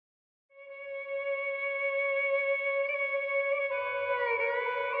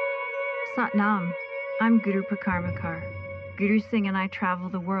Sat Nam. I'm Guru Prakarmakar. Guru Singh and I travel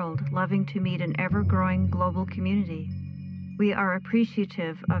the world, loving to meet an ever-growing global community. We are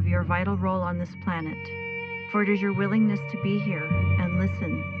appreciative of your vital role on this planet, for it is your willingness to be here and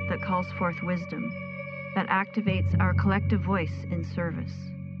listen that calls forth wisdom, that activates our collective voice in service.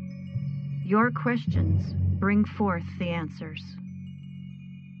 Your questions bring forth the answers.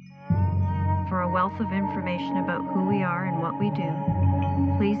 For a wealth of information about who we are and what we do,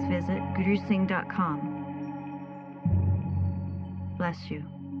 please visit gurusingh.com. Bless you.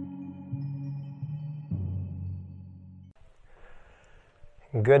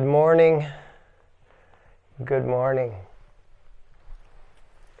 Good morning. Good morning.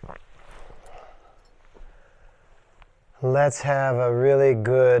 Let's have a really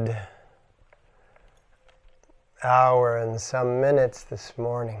good hour and some minutes this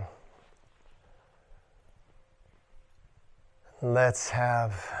morning. Let's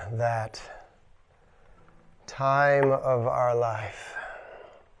have that time of our life.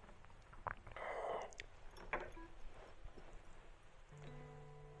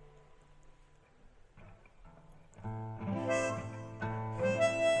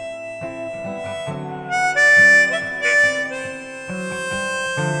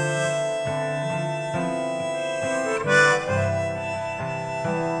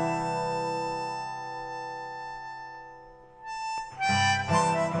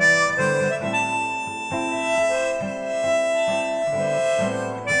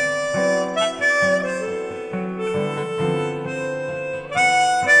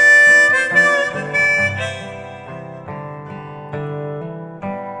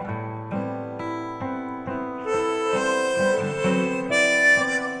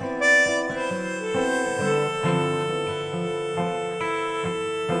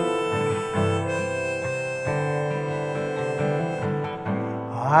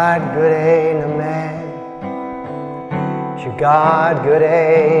 God good ain't a man, God good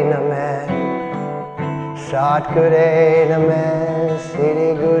ain't a man, Sat good ain't a man,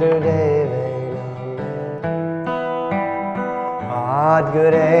 Sri Guru Dev ain't a man. God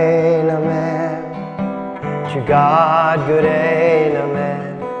good ain't a man, God good ain't a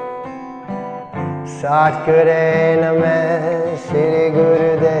man, Sat good ain't a man, Sri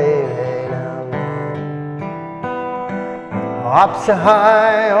Guru Dev ain't a man. Up so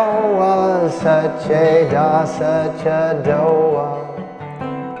high, oh, was such a da, such a doa.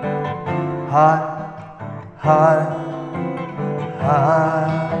 Hot, hot, hot.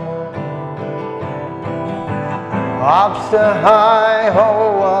 Up so high,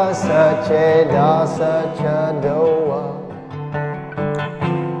 oh, was such a da, such a doa.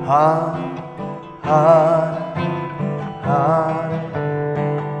 Hot, hot, hot.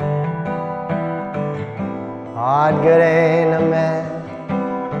 God good ain't a man,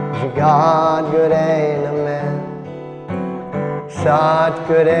 God good ain't a man, Sat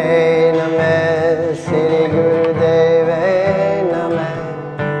good ain't a man, Sri Guru Dev ain't a man.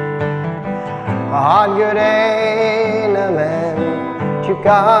 God good ain't a man,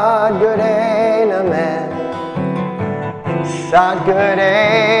 God good ain't a man, Sat good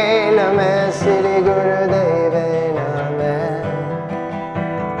ain't a man, Sri Guru Dev ain't a man.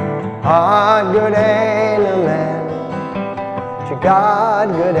 God good ain't a man, God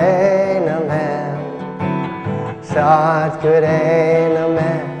good ain't a man, Sat good ain't a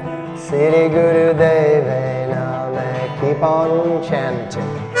man, Sri Guru Dev ain't a man. Keep on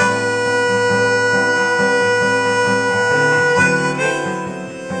chanting.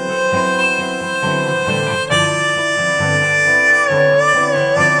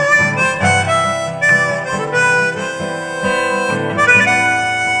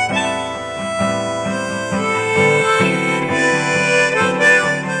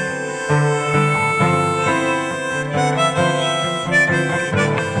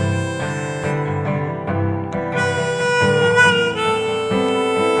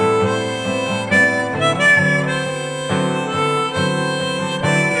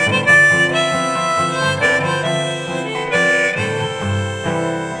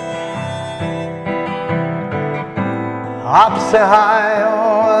 Up so high,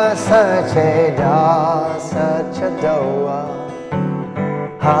 oh, such a da, such a doa.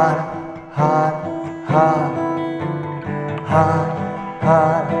 Hot, hot, hot, hot,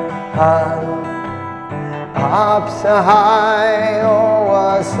 hot, hot. Up so high,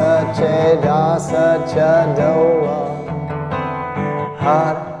 oh, such a da, such a doa.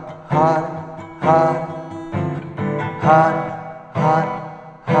 Hot, hot, hot, hot, hot,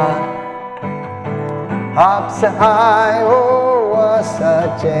 hot. Up so high, oh,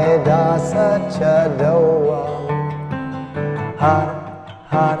 such a da, such a doa. Hot,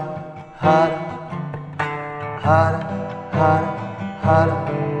 hot, Hara, Hara, Hara, Hara.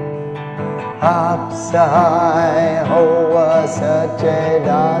 Apsai Hoa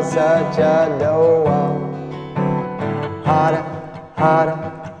Sacheda Sachadoa. Hara, Hara,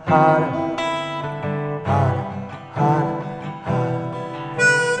 Hara, Hara, Hara, Hara.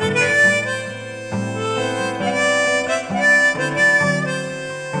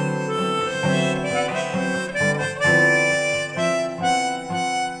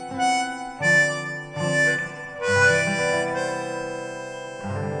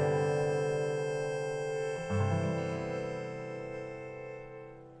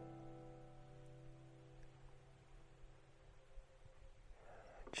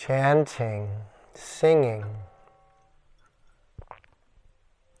 Chanting, singing,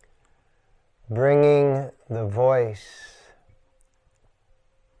 bringing the voice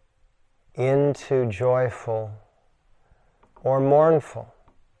into joyful or mournful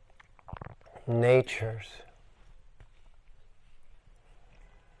natures.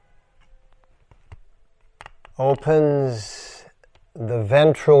 Opens the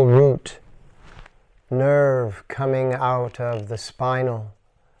ventral root nerve coming out of the spinal,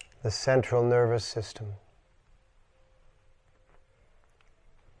 the central nervous system.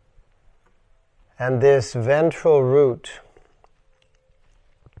 And this ventral root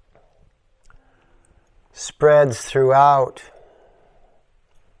spreads throughout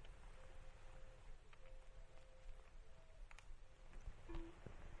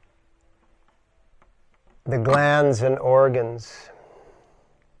the glands and organs,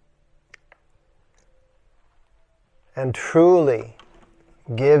 and truly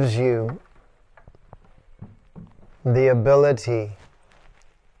gives you the ability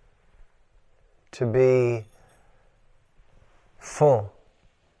to be full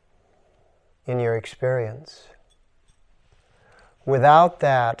in your experience. Without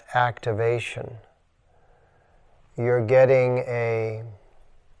that activation, you're getting a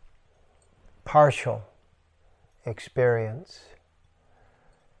partial experience.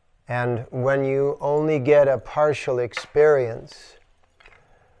 And when you only get a partial experience,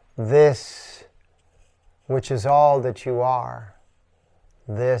 this, which is all that you are,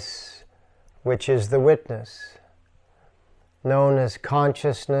 this, which is the witness, known as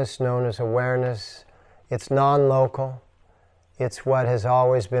consciousness, known as awareness, it's non-local, it's what has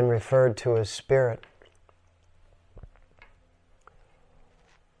always been referred to as spirit.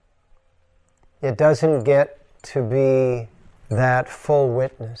 It doesn't get to be that full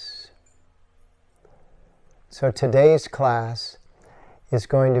witness. So today's class is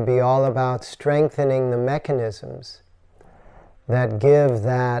going to be all about strengthening the mechanisms that give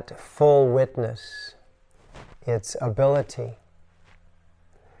that full witness its ability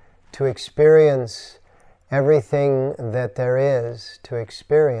to experience everything that there is to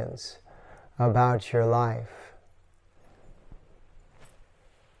experience about your life.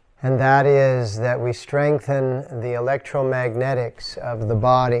 And that is that we strengthen the electromagnetics of the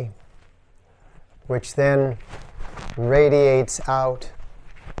body, which then radiates out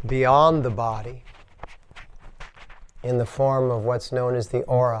beyond the body in the form of what's known as the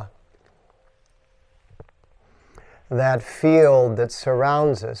aura. That field that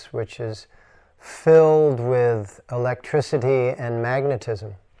surrounds us, which is filled with electricity and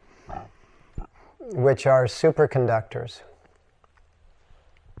magnetism, which are superconductors.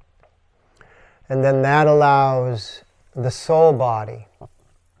 And then that allows the soul body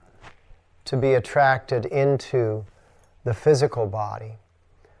to be attracted into the physical body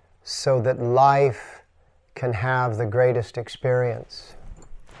so that life can have the greatest experience.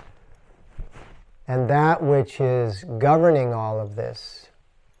 And that which is governing all of this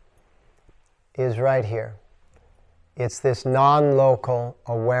is right here. It's this non-local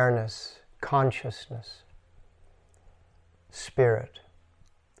awareness, consciousness, spirit.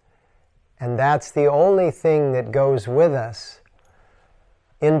 And that's the only thing that goes with us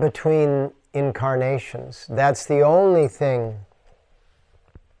in between incarnations. That's the only thing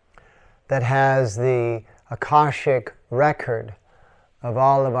that has the Akashic record of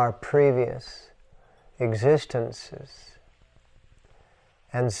all of our previous existences.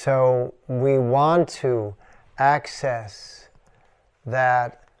 And so we want to access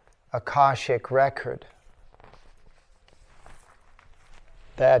that Akashic record,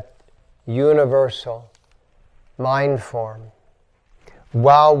 that universal mind form,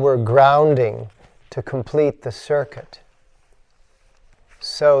 while we're grounding to complete the circuit,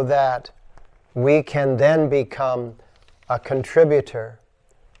 so that we can then become a contributor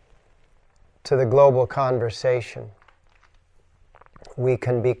to the global conversation. We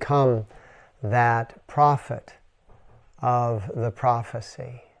can become that prophet of the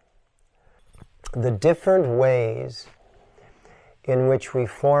prophecy. the different ways in which we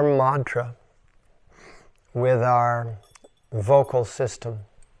form mantra with our vocal system.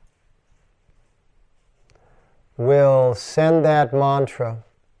 We'll send that mantra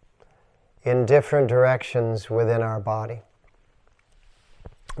in different directions within our body.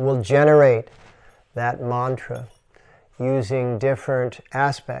 We'll generate that mantra using different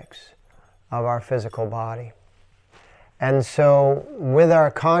aspects of our physical body. And so, with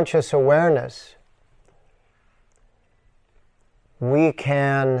our conscious awareness, we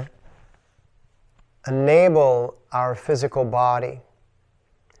can enable our physical body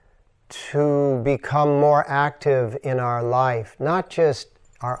to become more active in our life, not just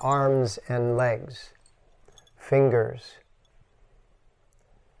our arms and legs, fingers,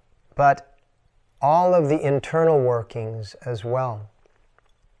 but all of the internal workings as well.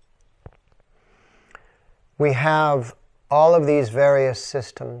 We have all of these various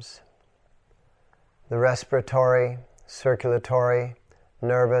systems: the respiratory, circulatory,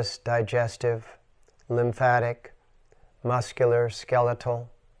 nervous, digestive, lymphatic, muscular, skeletal.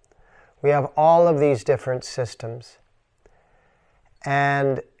 We have all of these different systems.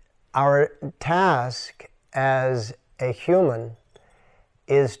 And our task as a human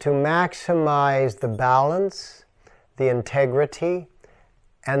is to maximize the balance, the integrity,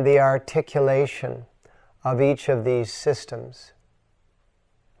 and the articulation of each of these systems,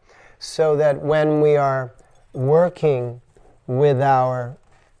 so that when we are working with our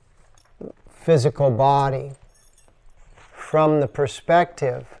physical body from the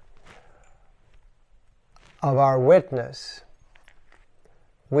perspective of our witness,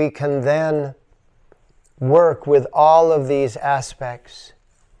 we can then work with all of these aspects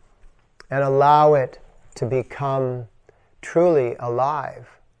and allow it to become truly alive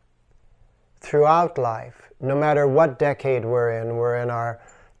throughout life, no matter what decade we're in. We're in our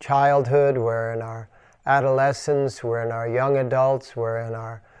childhood, we're in our adolescence, we're in our young adults, we're in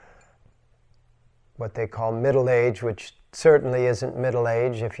our what they call middle age, which certainly isn't middle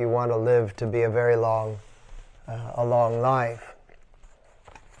age if you want to live to be a long life.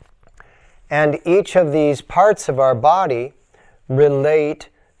 And each of these parts of our body relate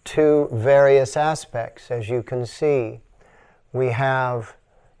to various aspects. As you can see, we have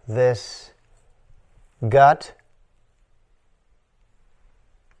this gut,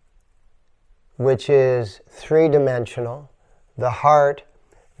 which is three-dimensional, the heart,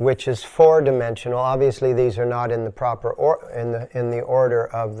 which is four-dimensional. Obviously, these are not in the proper in the order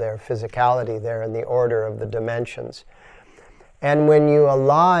of their physicality. They're in the order of the dimensions. And when you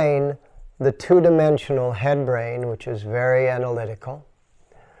align the two-dimensional head brain, which is very analytical,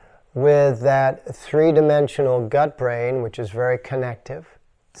 with that three-dimensional gut brain, which is very connective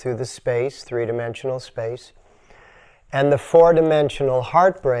through the space, three-dimensional space, and the four-dimensional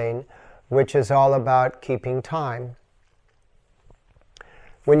heart brain, which is all about keeping time.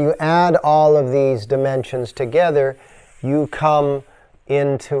 When you add all of these dimensions together, you come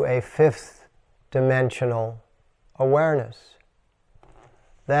into a fifth dimensional awareness.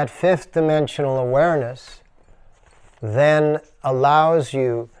 That fifth dimensional awareness then allows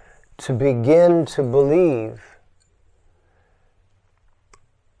you to begin to believe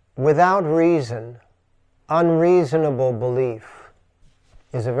without reason. Unreasonable belief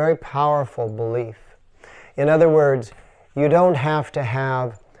is a very powerful belief. In other words, you don't have to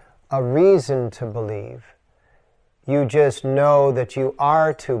have a reason to believe. You just know that you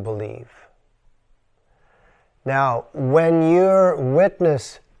are to believe. Now, when your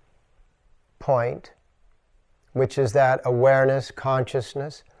witness point, which is that awareness,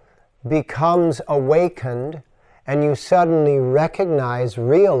 consciousness, becomes awakened, and you suddenly realize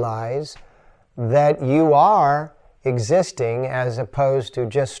that you are existing as opposed to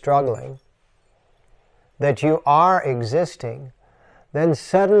just struggling, that you are existing, then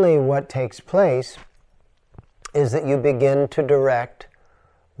suddenly what takes place is that you begin to direct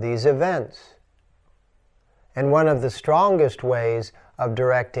these events. And one of the strongest ways of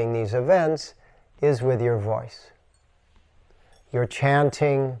directing these events is with your voice. You're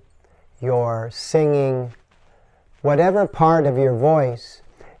chanting, you're singing, whatever part of your voice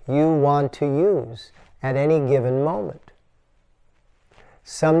you want to use at any given moment.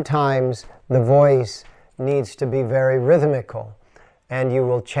 Sometimes the voice needs to be very rhythmical, and you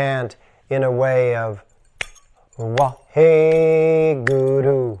will chant in a way of Waheguru,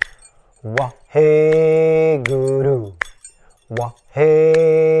 Waheguru,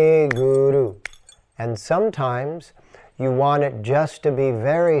 Waheguru. And sometimes you want it just to be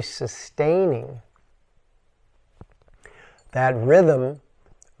very sustaining. That rhythm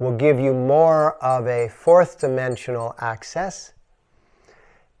will give you more of a fourth dimensional access,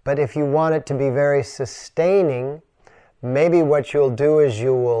 But if you want it to be very sustaining, maybe what you'll do is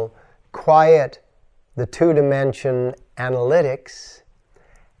you will quiet the two-dimension analytics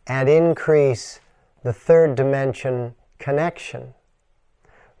and increase the third dimension connection,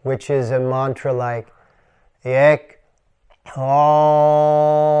 which is a mantra like Ek Ong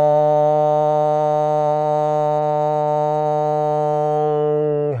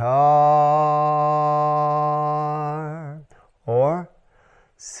Har, or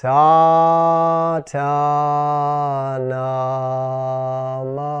Satanama.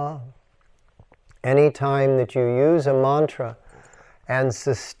 Anytime that you use a mantra and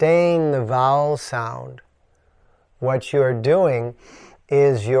sustain the vowel sound, what you're doing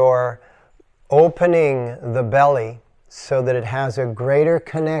is you're opening the belly so that it has a greater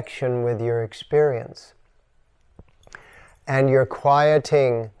connection with your experience. And you're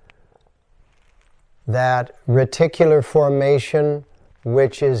quieting that reticular formation,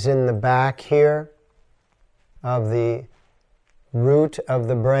 which is in the back here of the root of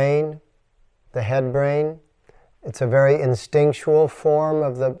the brain, the head brain. It's a very instinctual form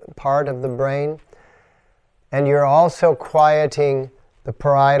of the part of the brain. And you're also quieting the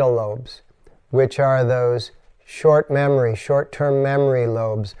parietal lobes, which are those short-term memory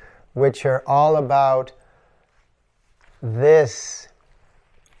lobes, which are all about this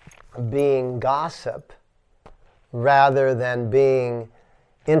being gossip rather than being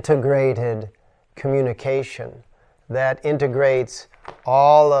integrated communication that integrates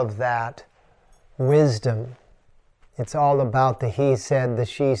all of that wisdom. It's all about the he said, the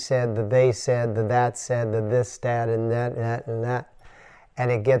she said, the they said, the that said, the this, that, and that, and that.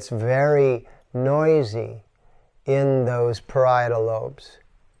 And it gets very noisy in those parietal lobes.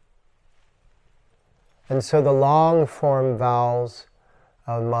 And so the long form vowels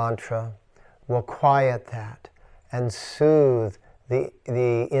of mantra will quiet that and soothe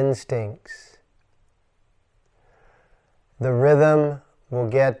the instincts. The rhythm will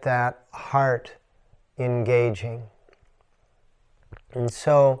get that heart engaging. And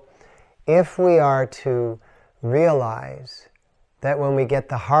so if we are to realize that when we get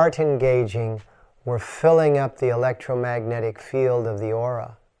the heart engaging, we're filling up the electromagnetic field of the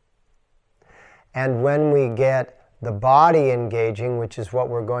aura. And when we get the body engaging, which is what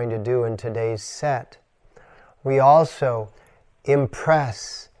we're going to do in today's set, we also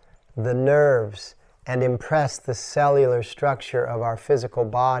impress the nerves and impress the cellular structure of our physical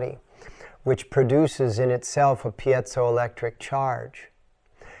body, which produces in itself a piezoelectric charge.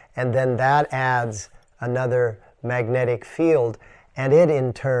 And then that adds another magnetic field, and it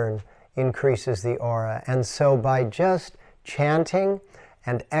in turn increases the aura. And so by just chanting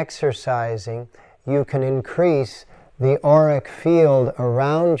and exercising, you can increase the auric field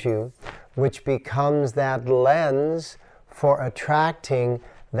around you, which becomes that lens for attracting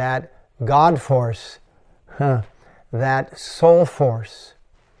that God force, that soul force,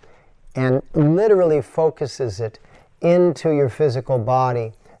 and literally focuses it into your physical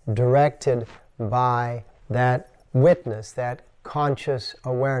body, directed by that witness, that conscious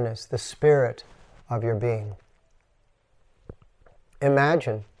awareness, the spirit of your being.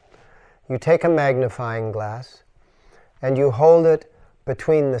 Imagine you take a magnifying glass and you hold it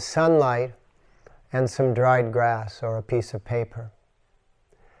between the sunlight and some dried grass or a piece of paper.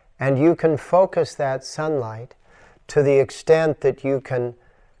 And you can focus that sunlight to the extent that you can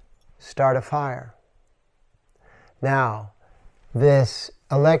start a fire. Now, this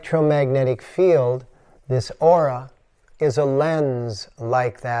electromagnetic field, this aura, is a lens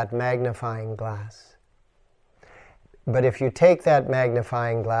like that magnifying glass. But if you take that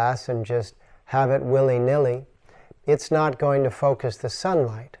magnifying glass and just have it willy-nilly, it's not going to focus the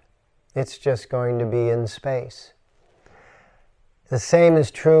sunlight. It's just going to be in space. The same is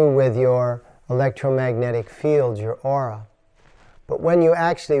true with your electromagnetic field, your aura. But when you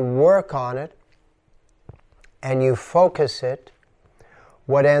actually work on it and you focus it,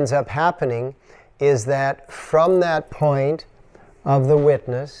 what ends up happening is that from that point of the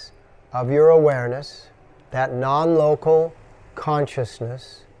witness, of your awareness, that non-local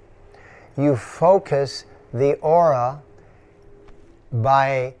consciousness, you focus the aura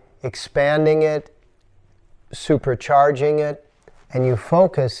by expanding it, supercharging it, and you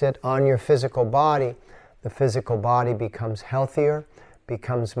focus it on your physical body. The physical body becomes healthier,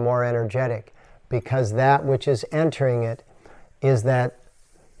 becomes more energetic, because that which is entering it is that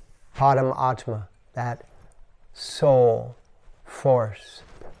Paramatma, that soul force,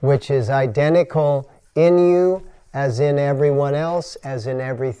 which is identical in you as in everyone else, as in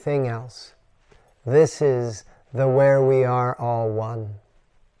everything else. This is the where we are all one.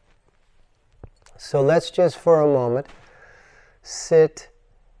 So let's just for a moment sit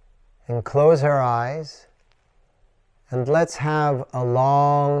And close our eyes, and let's have a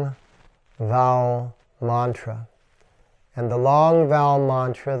long vowel mantra. And the long vowel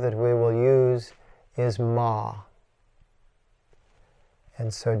mantra that we will use is Ma.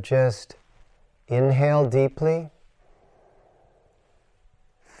 And so just inhale deeply,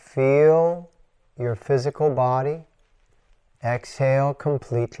 feel your physical body, exhale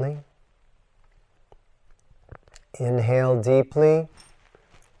completely, inhale deeply,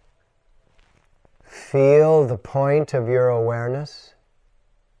 feel the point of your awareness,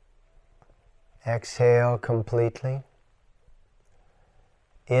 exhale completely,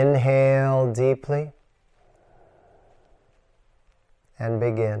 inhale deeply, and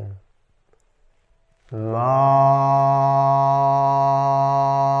begin.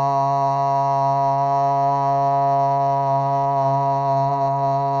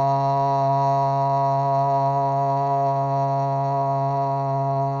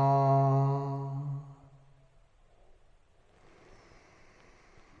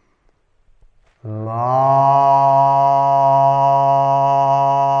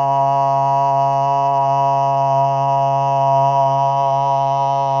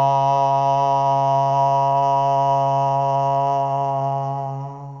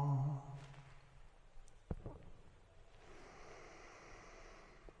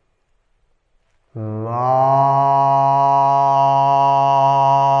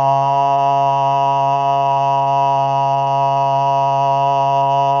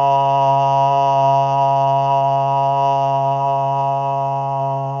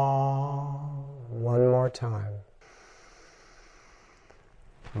 Time.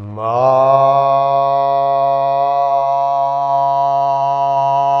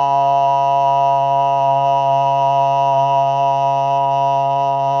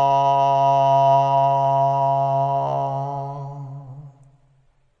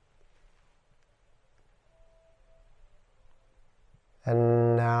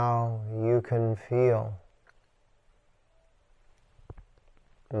 And now you can feel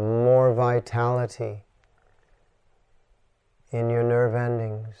more vitality in your nerve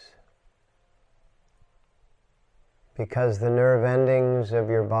endings, because the nerve endings of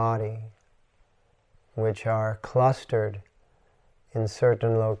your body, which are clustered in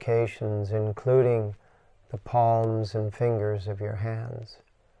certain locations, including the palms and fingers of your hands,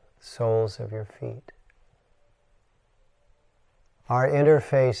 soles of your feet, are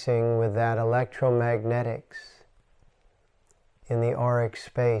interfacing with that electromagnetics in the auric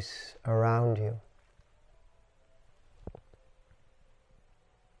space around you.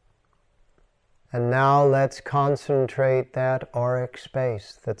 And now let's concentrate that auric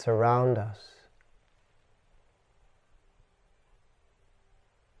space that's around us.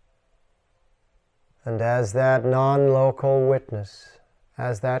 And as that non-local witness,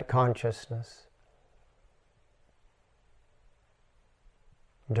 as that consciousness,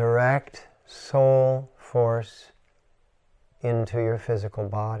 direct soul force into your physical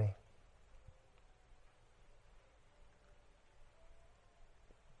body.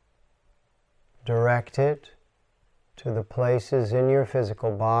 Direct it to the places in your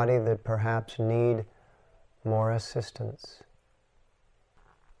physical body that perhaps need more assistance.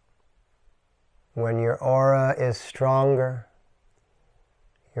 When your aura is stronger,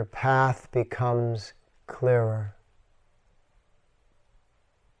 your path becomes clearer.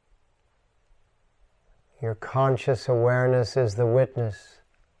 Your conscious awareness is the witness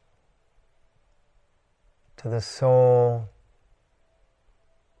to the soul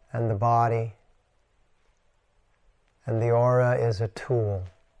and the body. And the aura is a tool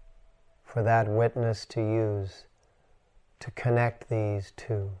for that witness to use to connect these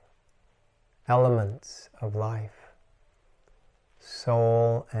two elements of life,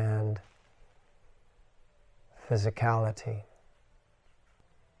 soul and physicality.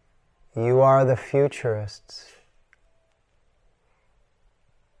 You are the futurists.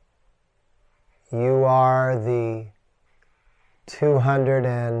 You are the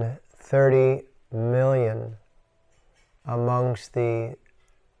 230 million amongst the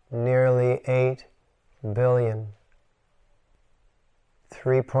nearly 8 billion,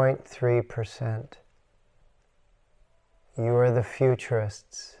 3.3%. You are the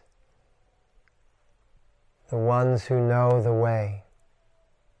futurists, the ones who know the way.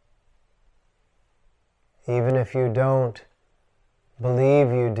 Even if you don't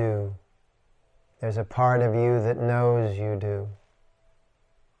believe you do, there's a part of you that knows you do.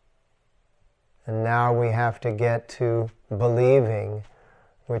 And now we have to get to believing,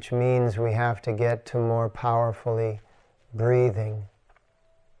 which means we have to get to more powerfully breathing.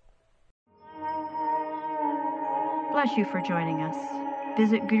 Bless you for joining us.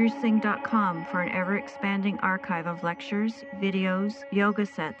 Visit gurusingh.com for an ever-expanding archive of lectures, videos, yoga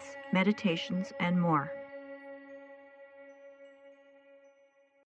sets, meditations, and more.